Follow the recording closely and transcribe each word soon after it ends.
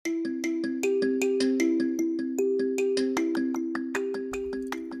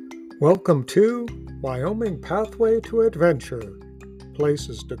Welcome to Wyoming Pathway to Adventure,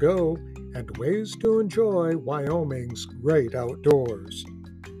 places to go and ways to enjoy Wyoming's great outdoors.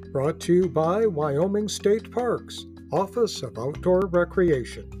 Brought to you by Wyoming State Parks, Office of Outdoor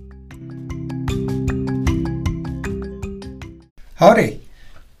Recreation. Howdy,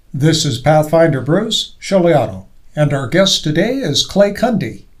 this is Pathfinder Bruce Sholiano, and our guest today is Clay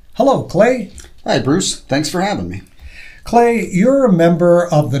Cundy. Hello, Clay. Hi, Bruce. Thanks for having me. Clay, you're a member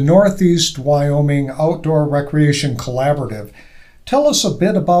of the Northeast Wyoming Outdoor Recreation Collaborative. Tell us a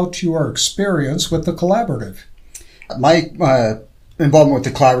bit about your experience with the collaborative. My involvement with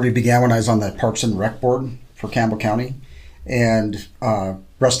the collaborative began when I was on the Parks and Rec Board for Campbell County. And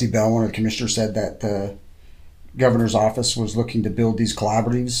Rusty Bell, one of the commissioners, said that the governor's office was looking to build these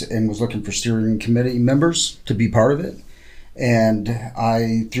collaboratives and was looking for steering committee members to be part of it. And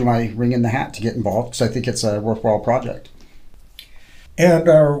I threw my ring in the hat to get involved because I think it's a worthwhile project. And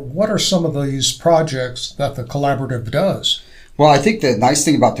what are some of these projects that the collaborative does? Well, I think the nice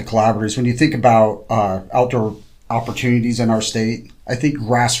thing about the collaborative is when you think about outdoor opportunities in our state, I think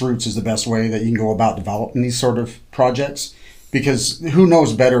grassroots is the best way that you can go about developing these sort of projects, because who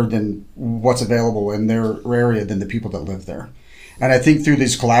knows better than what's available in their area than the people that live there. And I think through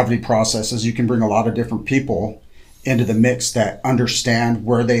these collaborative processes, you can bring a lot of different people into the mix that understand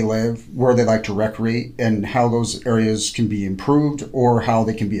where they live, where they like to recreate, and how those areas can be improved or how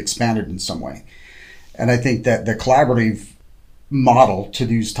they can be expanded in some way. And I think that the collaborative model to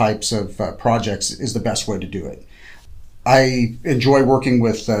these types of projects is the best way to do it. I enjoy working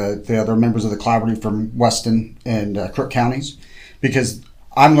with the other members of the collaborative from Weston and Crook counties, because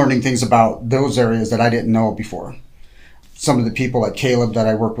I'm learning things about those areas that I didn't know before. Some of the people like Caleb that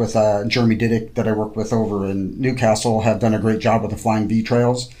I work with, Jeremy Diddick that I work with over in Newcastle, have done a great job with the Flying V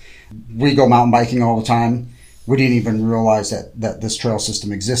trails. We go mountain biking all the time. We didn't even realize that this trail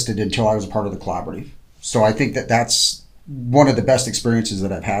system existed until I was a part of the collaborative. So I think that that's one of the best experiences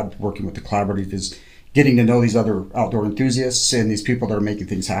that I've had working with the collaborative, is getting to know these other outdoor enthusiasts and these people that are making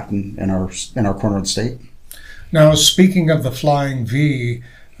things happen in our corner of the state. Now, speaking of the Flying V,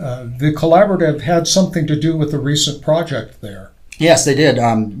 the collaborative had something to do with the recent project there. Yes, they did.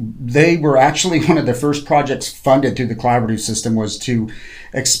 They were actually one of the first projects funded through the collaborative system, was to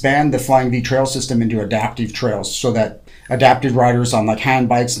expand the Flying V trail system into adaptive trails, so that adaptive riders on like hand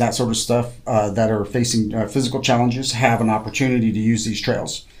bikes and that sort of stuff that are facing physical challenges have an opportunity to use these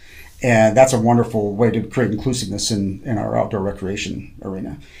trails. And that's a wonderful way to create inclusiveness in our outdoor recreation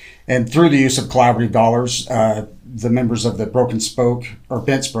arena. And through the use of collaborative dollars, the members of the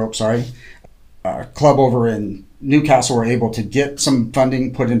Bent Spoke club over in Newcastle were able to get some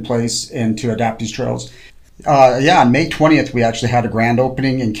funding put in place and to adapt these trails. On May 20th, we actually had a grand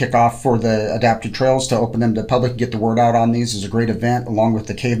opening and kickoff for the adapted trails to open them to the public, get the word out on these. It was a great event, along with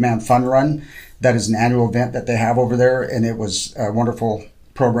the Caveman Fun Run. That is an annual event that they have over there, and it was a wonderful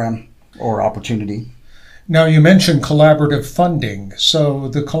program or opportunity. Now, you mentioned collaborative funding. So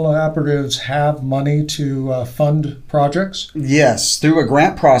the collaboratives have money to fund projects? Yes, through a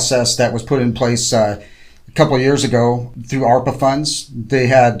grant process that was put in place a couple of years ago through ARPA funds. They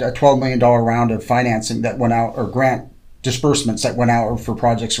had a $12 million round of financing that went out, or grant disbursements that went out for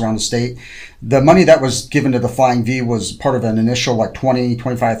projects around the state. The money that was given to the Flying V was part of an initial like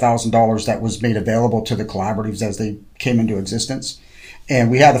 $25,000 that was made available to the collaboratives as they came into existence. And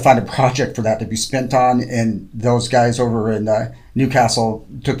we had to find a project for that to be spent on, and those guys over in Newcastle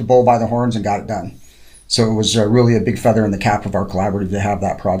took the bull by the horns and got it done. So it was really a big feather in the cap of our collaborative to have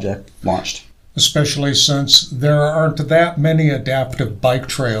that project launched. Especially since there aren't that many adaptive bike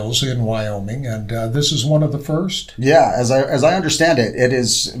trails in Wyoming, and this is one of the first? Yeah, as I understand it, it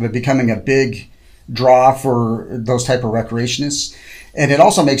is becoming a big draw for those type of recreationists. And it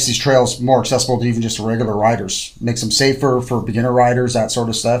also makes these trails more accessible to even just regular riders. Makes them safer for beginner riders, that sort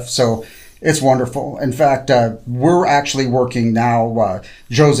of stuff. So it's wonderful. In fact, we're actually working now.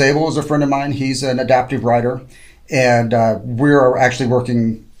 Joe Zabel is a friend of mine. He's an adaptive rider. And we're actually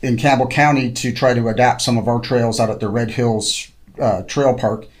working in Campbell County to try to adapt some of our trails out at the Red Hills Trail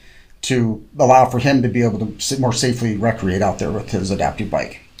Park to allow for him to be able to more safely recreate out there with his adaptive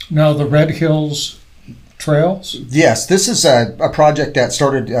bike. Now, the Red Hills trails? Yes, this is a project that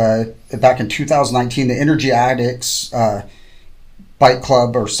started back in 2019. The Energy Addicts Bike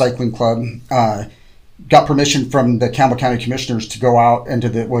Club or Cycling Club got permission from the Campbell County Commissioners to go out into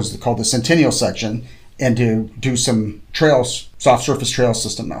called the Centennial section and to do some trails, soft surface trail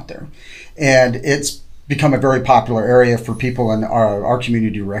system out there. And it's become a very popular area for people in our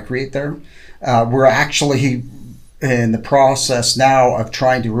community to recreate there. We're actually in the process now of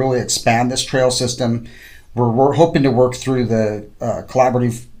trying to really expand this trail system. We're hoping to work through the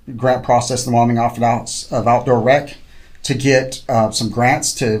collaborative grant process in the Wyoming Office of Outdoor Rec to get some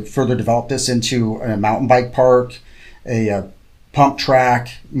grants to further develop this into a mountain bike park, a pump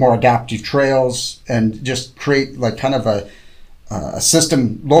track, more adaptive trails, and just create like kind of a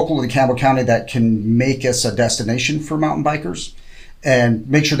system local to Campbell County that can make us a destination for mountain bikers and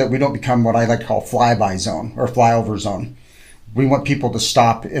make sure that we don't become what I like to call flyby zone or flyover zone. We want people to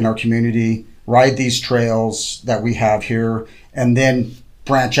stop in our community, ride these trails that we have here, and then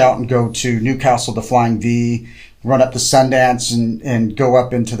branch out and go to Newcastle to Flying V, run up to Sundance and go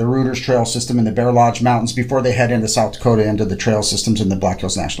up into the Rooters Trail System in the Bear Lodge Mountains before they head into South Dakota into the trail systems in the Black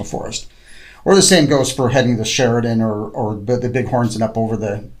Hills National Forest. Or the same goes for heading to Sheridan or the Bighorns and up over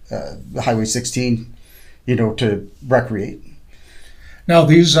the Highway 16, to recreate. Now,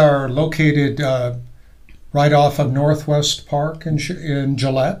 these are located right off of Northwest Park in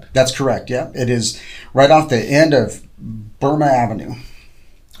Gillette? That's correct, yeah. It is right off the end of Burma Avenue.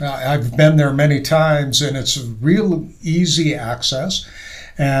 I've been there many times, and it's real easy access.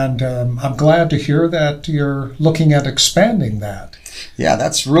 And I'm glad to hear that you're looking at expanding that. Yeah,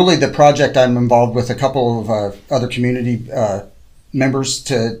 that's really the project. I'm involved with a couple of other community members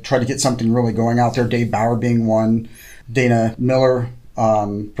to try to get something really going out there. Dave Bauer being one. Dana Miller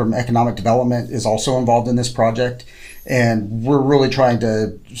from Economic Development is also involved in this project. And we're really trying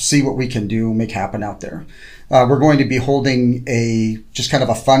to see what we can do, make happen out there. We're going to be holding just kind of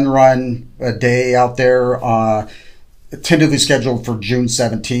a fun run, a day out there, tentatively scheduled for June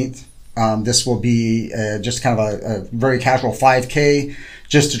 17th. This will be just kind of a very casual 5K,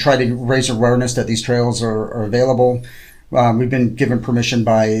 just to try to raise awareness that these trails are available. We've been given permission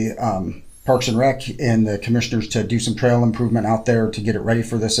by Parks and Rec and the commissioners to do some trail improvement out there to get it ready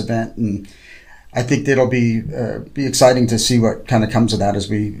for this event. And I think it'll be exciting to see what kind of comes of that as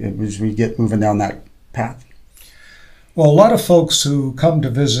we get moving down that path. Well, a lot of folks who come to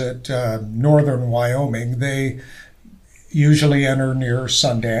visit northern Wyoming, they usually enter near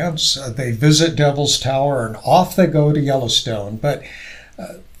Sundance. They visit Devil's Tower, and off they go to Yellowstone. But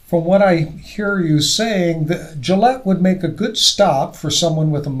from what I hear you saying, Gillette would make a good stop for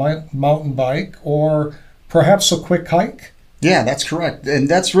someone with a mountain bike or perhaps a quick hike? Yeah, that's correct. And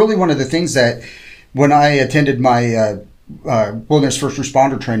that's really one of the things that when I attended my wilderness first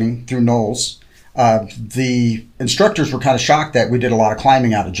responder training through Knowles, the instructors were kind of shocked that we did a lot of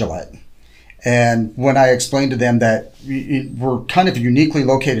climbing out of Gillette. And when I explained to them that we're kind of uniquely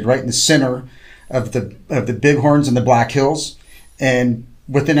located right in the center of the Bighorns and the Black Hills, and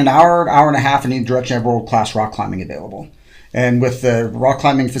within an hour and a half in either direction, I have world-class rock climbing available. And with the rock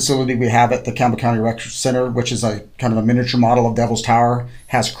climbing facility we have at the Campbell County Rec Center, which is a kind of a miniature model of Devil's Tower,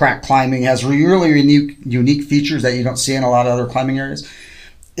 has crack climbing, has really unique features that you don't see in a lot of other climbing areas.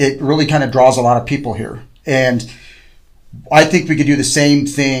 It really kind of draws a lot of people here. And I think we could do the same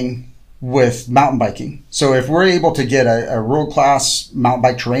thing with mountain biking. So if we're able to get a world-class mountain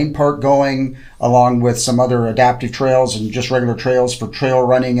bike terrain park going, along with some other adaptive trails and just regular trails for trail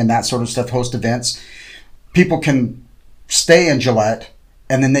running and that sort of stuff, host events, people can stay in Gillette,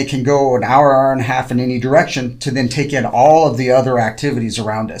 and then they can go an hour and a half in any direction to then take in all of the other activities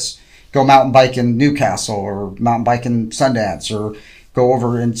around us. Go mountain bike in Newcastle, or mountain bike in Sundance, or go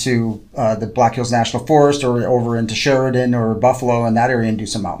over into the Black Hills National Forest, or over into Sheridan or Buffalo in that area and do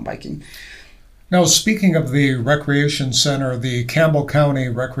some mountain biking. Now, speaking of the recreation center, the Campbell County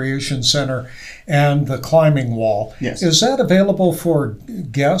Recreation Center and the climbing wall, yes, is that available for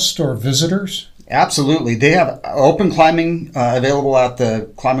guests or visitors? Absolutely. They have open climbing available at the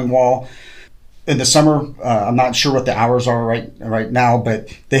climbing wall. In the summer, I'm not sure what the hours are right now, but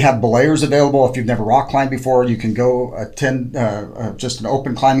they have belayers available. If you've never rock climbed before, you can go attend just an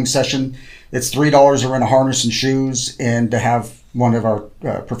open climbing session. It's $3 to rent a harness and shoes, and to have one of our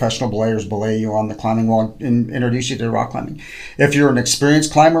professional belayers belay you on the climbing wall and introduce you to rock climbing. If you're an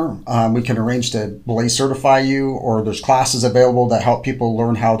experienced climber, we can arrange to belay certify you, or there's classes available that help people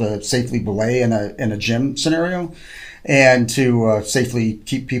learn how to safely belay in a gym scenario, and to safely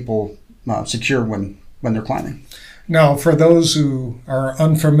keep people secure when they're climbing. Now, for those who are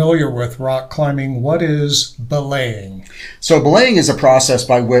unfamiliar with rock climbing, what is belaying? So belaying is a process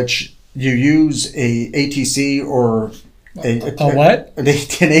by which you use a ATC or a what? An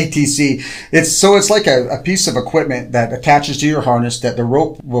ATC. It's like a piece of equipment that attaches to your harness that the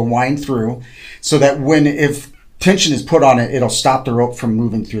rope will wind through, so that if tension is put on it, it'll stop the rope from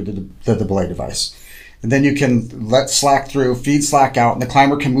moving through the belay device. And then you can let slack through, feed slack out, and the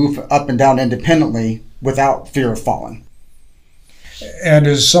climber can move up and down independently without fear of falling. And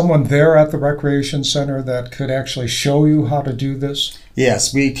is someone there at the recreation center that could actually show you how to do this?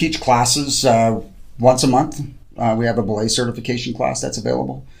 Yes, we teach classes once a month. We have a belay certification class that's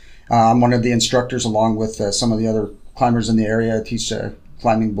available. I'm one of the instructors along with some of the other climbers in the area. I teach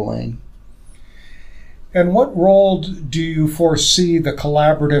climbing belaying. And what role do you foresee the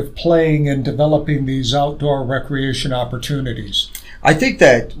collaborative playing in developing these outdoor recreation opportunities? I think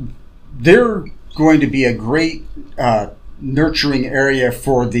that they're going to be a great nurturing area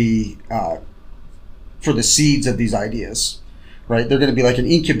for the seeds of these ideas, right? They're going to be like an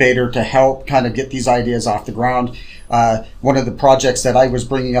incubator to help kind of get these ideas off the ground. One of the projects that I was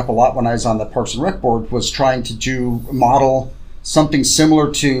bringing up a lot when I was on the Parks and Rec board was trying to model something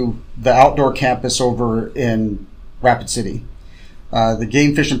similar to the outdoor campus over in Rapid City. The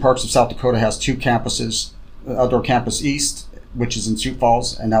Game Fish and Parks of South Dakota has two campuses, Outdoor Campus East, which is in Sioux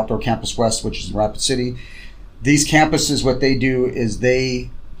Falls, and Outdoor Campus West, which is in Rapid City. These campuses, what they do is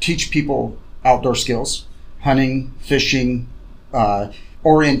they teach people outdoor skills, hunting, fishing,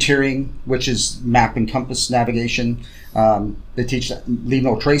 orienteering, which is map and compass navigation. They teach leave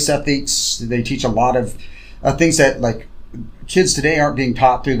no trace ethics. They teach a lot of things that like kids today aren't being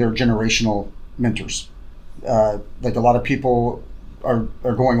taught through their generational mentors. Like a lot of people are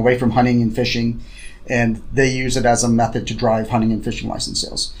going away from hunting and fishing, and they use it as a method to drive hunting and fishing license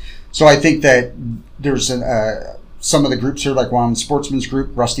sales. So I think that there's some of the groups here, like Wyoming Sportsman's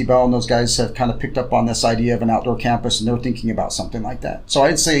Group, Rusty Bell, and those guys have kind of picked up on this idea of an outdoor campus, and they're thinking about something like that. So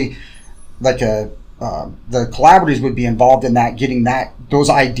I'd say like the collaboratives would be involved in that, getting those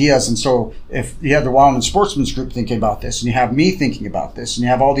ideas. And so if you have the Wyoming Sportsman's Group thinking about this, and you have me thinking about this, and you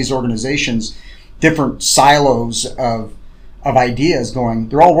have all these organizations, different silos of ideas going,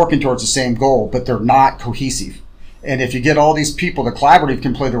 they're all working towards the same goal, but they're not cohesive. And if you get all these people, the collaborative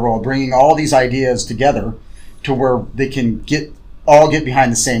can play the role of bringing all these ideas together to where they can all get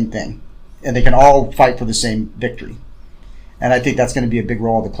behind the same thing, and they can all fight for the same victory. And I think that's going to be a big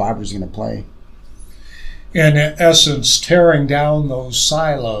role the collaboratives are going to play. In essence, tearing down those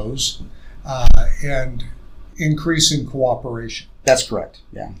silos and increasing cooperation. That's correct,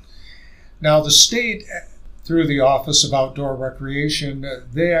 yeah. Now, the state, through the Office of Outdoor Recreation,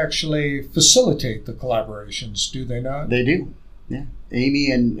 they actually facilitate the collaborations, do they not? They do, yeah. Amy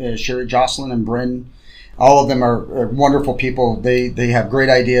and Sherry Jocelyn and Bryn, all of them are wonderful people. They have great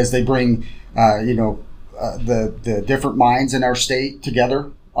ideas. They bring, the different minds in our state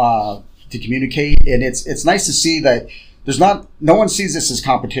together to communicate. And it's nice to see that no one sees this as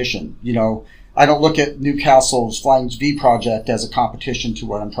competition. You know, I don't look at Newcastle's Flying V project as a competition to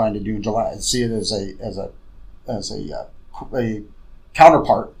what I'm trying to do in July. I see it as a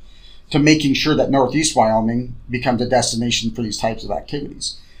counterpart to making sure that Northeast Wyoming becomes a destination for these types of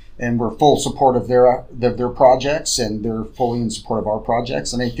activities. And we're full support of their projects, and they're fully in support of our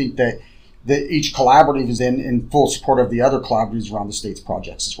projects. And I think that each collaborative is in full support of the other collaboratives around the state's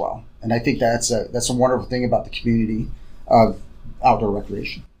projects as well. And I think that's a wonderful thing about the community of outdoor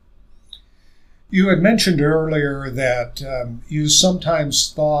recreation. You had mentioned earlier that you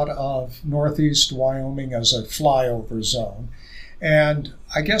sometimes thought of Northeast Wyoming as a flyover zone. And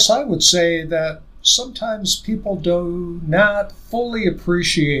I guess I would say that sometimes people do not fully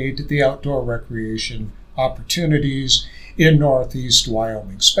appreciate the outdoor recreation opportunities in Northeast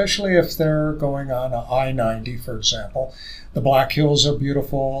Wyoming, especially if they're going on a I-90, for example. The Black Hills are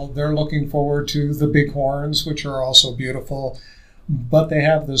beautiful. They're looking forward to the Bighorns, which are also beautiful, but they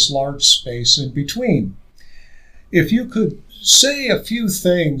have this large space in between. If you could say a few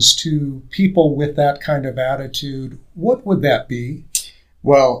things to people with that kind of attitude, what would that be?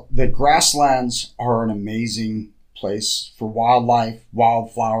 Well, the grasslands are an amazing place for wildlife,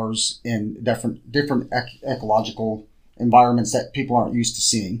 wildflowers, and different ecological environments that people aren't used to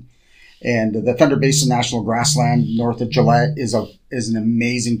seeing. And the Thunder Basin National Grassland north of Gillette is an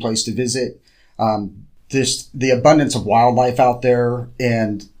amazing place to visit. Just the abundance of wildlife out there,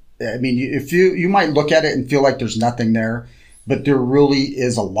 and I mean, if you might look at it and feel like there's nothing there, but there really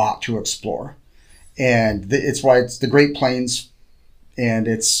is a lot to explore, and it's why it's the Great Plains. And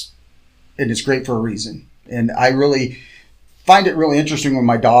it's great for a reason. And I really find it really interesting when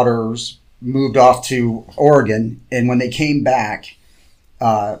my daughters moved off to Oregon, and when they came back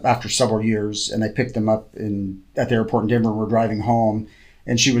after several years, and I picked them up at the airport in Denver, and we're driving home,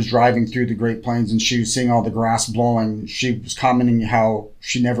 and she was driving through the Great Plains, and she was seeing all the grass blowing. She was commenting how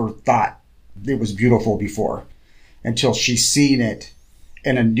she never thought it was beautiful before, until she's seen it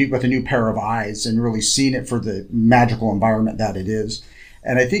with a new pair of eyes, and really seen it for the magical environment that it is.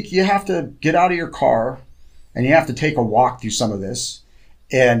 And I think you have to get out of your car, and you have to take a walk through some of this.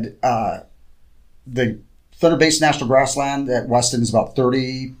 And the Thunder Basin National Grassland at Weston is about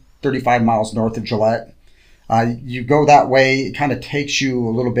 35 miles north of Gillette. You go that way, it kind of takes you a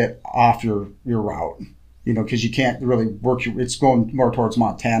little bit off your route. because you can't really work it's going more towards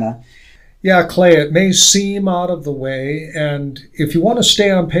Montana. Yeah, Clay, it may seem out of the way, and if you want to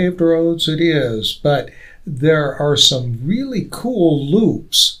stay on paved roads, it is, but there are some really cool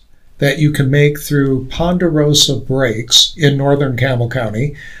loops that you can make through Ponderosa Breaks in northern Campbell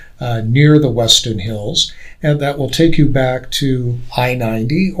County, near the Weston Hills, and that will take you back to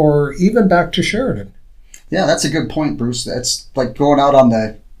I-90 or even back to Sheridan. Yeah, that's a good point, Bruce. That's like going out on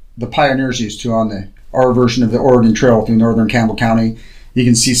the pioneers used to on our version of the Oregon Trail through northern Campbell County. You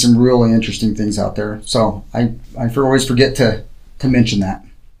can see some really interesting things out there. So I always forget to mention that.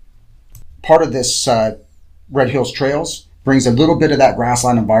 Part of this Red Hills Trails brings a little bit of that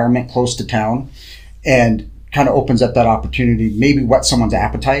grassland environment close to town and kind of opens up that opportunity, maybe whet someone's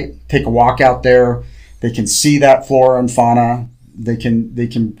appetite. Take a walk out there. They can see that flora and fauna. They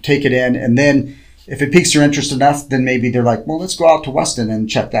can take it in. And then if it piques their interest enough, then maybe they're like, well, let's go out to Weston and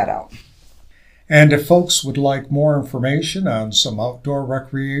check that out. And if folks would like more information on some outdoor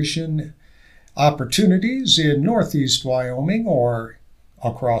recreation opportunities in Northeast Wyoming or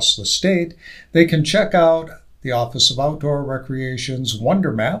across the state, they can check out the Office of Outdoor Recreation's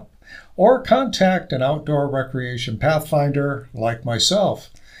Wonder Map or contact an outdoor recreation pathfinder like myself.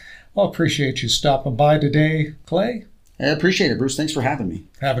 Well, appreciate you stopping by today, Clay. I appreciate it, Bruce. Thanks for having me.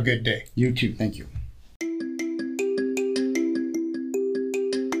 Have a good day. You too. Thank you.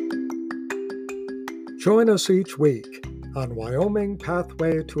 Join us each week on Wyoming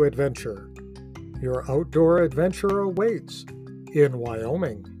Pathway to Adventure. Your outdoor adventure awaits in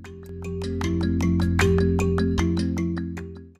Wyoming.